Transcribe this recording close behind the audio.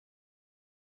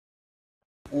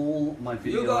all my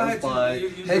videos by,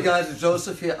 hey guys, it's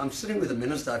Joseph here. I'm sitting with a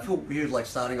minister. I feel weird like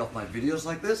starting off my videos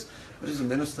like this, but he's a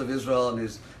minister of Israel and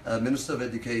he's a minister of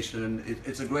education.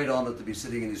 It's a great honor to be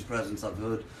sitting in his presence. I've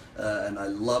heard and I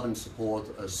love and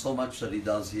support so much that he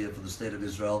does here for the state of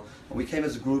Israel. And we came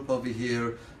as a group over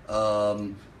here.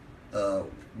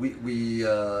 We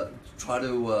try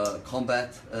to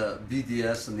combat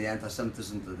BDS and the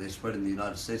anti-Semitism that they spread in the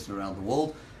United States and around the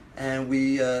world. And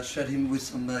we shared him with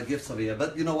some gifts over here.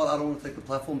 But you know what? I don't want to take the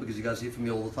platform because you guys hear from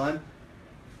me all the time.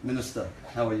 Minister,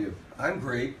 how are you? I'm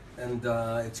great, and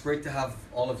it's great to have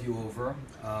all of you over.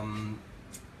 I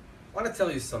want to tell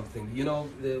you something. You know,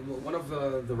 one of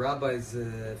the rabbis,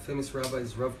 famous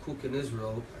rabbis, Rav Kook in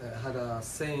Israel, had a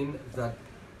saying that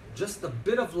just a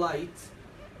bit of light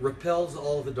repels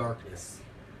all the darkness.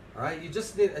 All right, you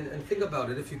just need, and think about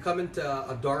it. If you come into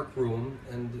a dark room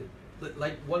and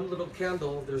light one little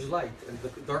candle, there's light, and the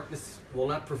darkness will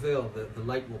not prevail, the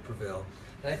light will prevail.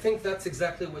 And I think that's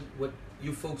exactly what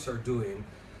you folks are doing.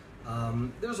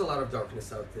 There's a lot of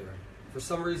darkness out there. For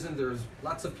some reason, there's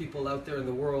lots of people out there in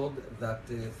the world that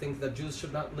think that Jews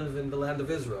should not live in the land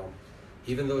of Israel,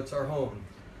 even though it's our home.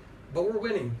 But we're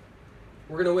winning.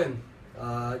 We're going to win.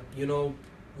 You know,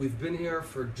 we've been here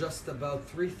for just about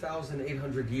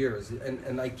 3,800 years,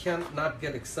 and I can't not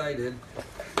get excited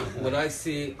when I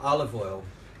see olive oil.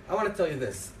 I want to tell you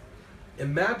this.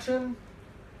 Imagine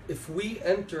if we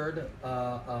entered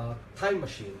a time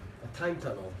machine, a time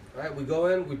tunnel. Right? We go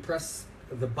in, we press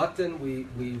the button, we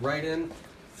write in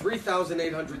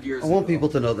 3,800 years ago. I want people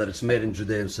to know that it's made in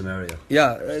Judea and Samaria.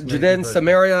 Yeah, Judea and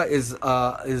Samaria is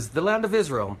the land of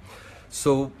Israel.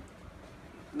 So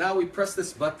now we press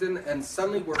this button and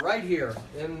suddenly we're right here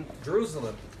in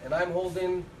Jerusalem. And I'm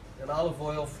holding an olive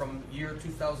oil from year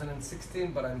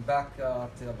 2016, but I'm back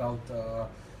to about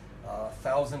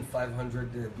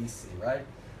 1,500 BC, right?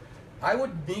 I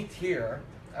would meet here,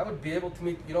 I would be able to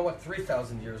meet, you know what,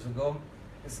 3,000 years ago,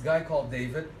 this guy called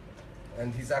David,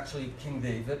 and he's actually King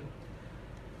David.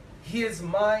 He is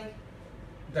my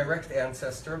direct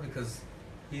ancestor because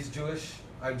he's Jewish,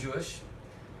 I'm Jewish.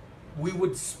 We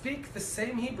would speak the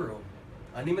same Hebrew.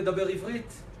 אני מדבר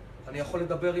עברית. אני יכול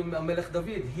לדבר עם המלך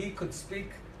דוד. He could speak,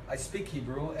 I speak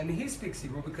Hebrew, and he speaks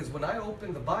Hebrew because when I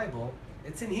open the Bible,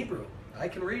 it's in Hebrew. I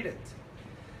can read it.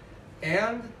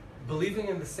 And believing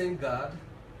in the same God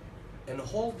and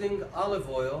holding olive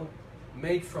oil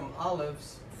made from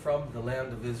olives from the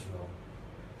land of Israel.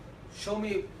 Show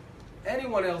me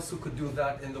anyone else who could do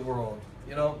that in the world.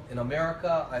 You know, in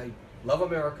America, I love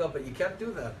America, but you can't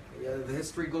do that. The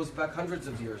history goes back hundreds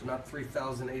of years, not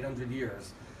 3,800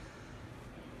 years.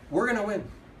 We're going to win.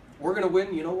 We're going to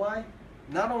win, you know why?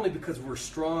 Not only because we're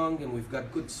strong and we've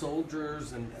got good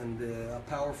soldiers and a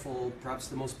powerful, perhaps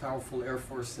the most powerful Air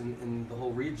Force in the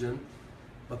whole region,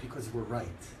 but because we're right.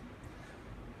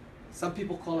 Some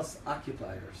people call us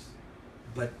occupiers,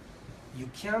 but you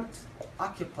can't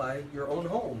occupy your own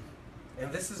home.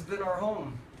 And this has been our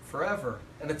home forever,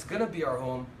 and it's going to be our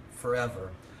home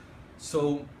forever.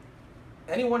 So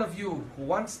any one of you who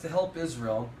wants to help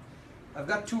Israel, I've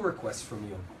got two requests from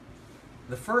you.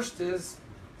 The first is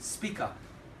speak up.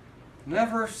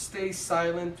 Never stay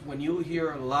silent when you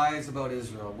hear lies about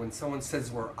Israel. When someone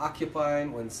says we're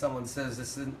occupying, when someone says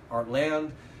this isn't our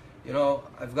land. You know,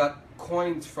 I've got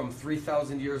coins from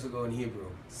 3,000 years ago in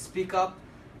Hebrew. Speak up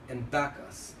and back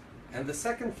us. And the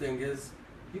second thing is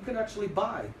you can actually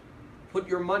buy. Put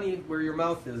your money where your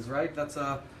mouth is, right?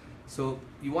 So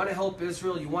you want to help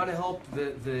Israel, you want to help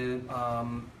the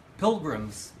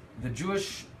pilgrims, the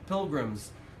Jewish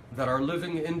pilgrims that are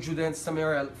living in Judea and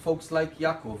Samaria, folks like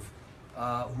Yaakov,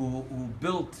 who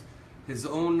built his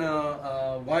own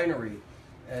winery.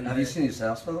 And have you seen his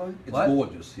house, by the way? It's what?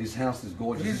 Gorgeous. His house is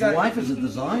gorgeous. His wife is a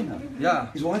designer.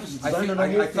 Yeah. His wife is a designer.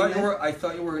 I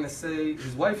thought you were going to say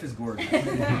his wife is gorgeous.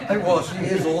 Well, she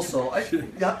is also.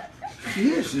 Yeah.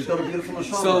 She is. She's got a beautiful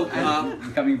mashal. So,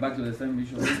 coming back to the same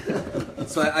issue.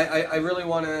 So I really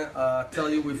want to tell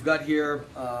you, we've got here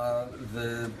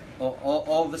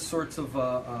all the sorts of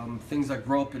things that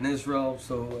grow up in Israel.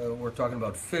 So we're talking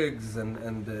about figs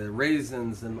and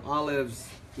raisins and olives,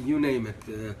 you name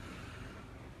it.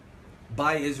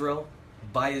 Buy Israel,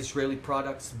 buy Israeli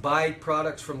products, buy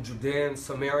products from Judea and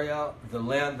Samaria, the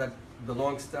land that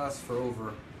belongs to us for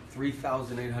over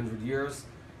 3,800 years.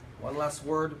 One last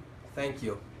word. Thank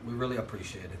you. We really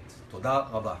appreciate it. Toda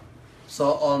Rabba.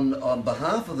 So on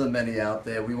behalf of the many out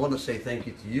there, we want to say thank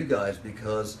you to you guys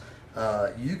because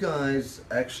you guys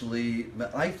actually,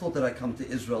 I thought that I come to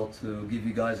Israel to give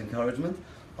you guys encouragement.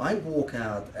 I walk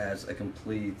out as a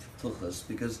complete tuchus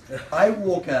because I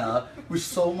walk out with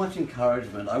so much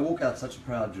encouragement. I walk out such a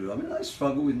proud Jew. I mean, I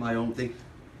struggle with my own thing.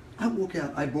 I walk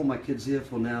out. I brought my kids here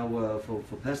for now for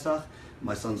Pesach.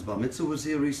 My son's bar mitzvah was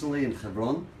here recently in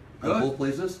Hebron, of all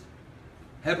places.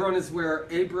 Hebron is where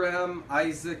Abraham,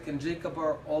 Isaac, and Jacob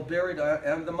are all buried,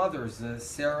 and the mothers,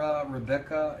 Sarah,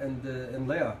 Rebecca, and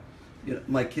Leah. You know,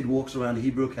 my kid walks around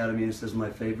Hebrew Academy and says,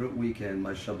 my favorite weekend,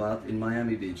 my Shabbat in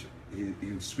Miami Beach. He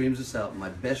screams this out, my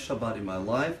best Shabbat in my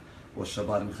life was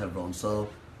Shabbat in Hebron. So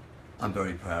I'm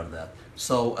very proud of that.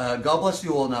 So God bless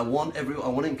you all. And I want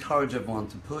to encourage everyone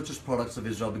to purchase products of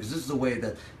Israel, because this is the way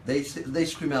that they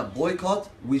scream out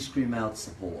boycott, we scream out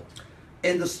support.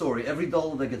 End of story. Every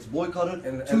dollar that gets boycotted,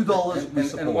 $2 we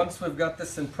support. And once we've got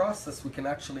this in process, we can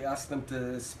actually ask them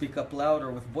to speak up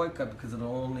louder with boycott, because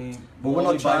it'll only. But we're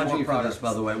not charging you for this,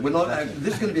 by the way. We're not.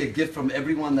 This is going to be a gift from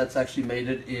everyone that's actually made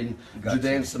it in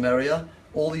Judea and Samaria.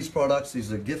 All these products,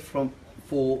 these are a gift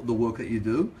for the work that you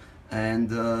do. And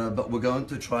but we're going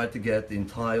to try to get the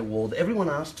entire world. Everyone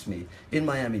asks me in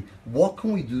Miami, what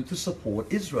can we do to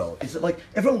support Israel? Is it like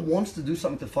everyone wants to do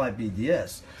something to fight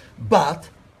BDS, but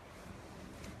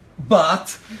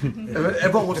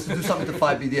everyone wants to do something to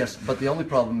fight BDS. But the only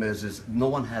problem is no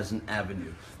one has an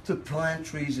avenue. To plant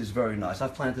trees is very nice.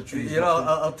 I've planted trees. You know,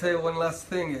 I'll tell you one last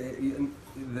thing.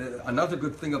 Another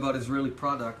good thing about Israeli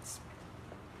products.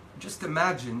 Just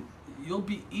imagine. You'll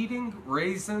be eating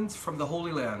raisins from the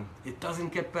Holy Land. It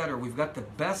doesn't get better. We've got the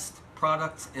best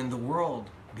products in the world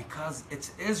because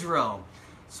it's Israel.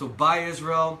 So buy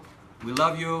Israel. We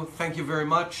love you. Thank you very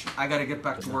much. I got to get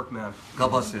back to work, man. God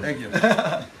bless you. Thank you.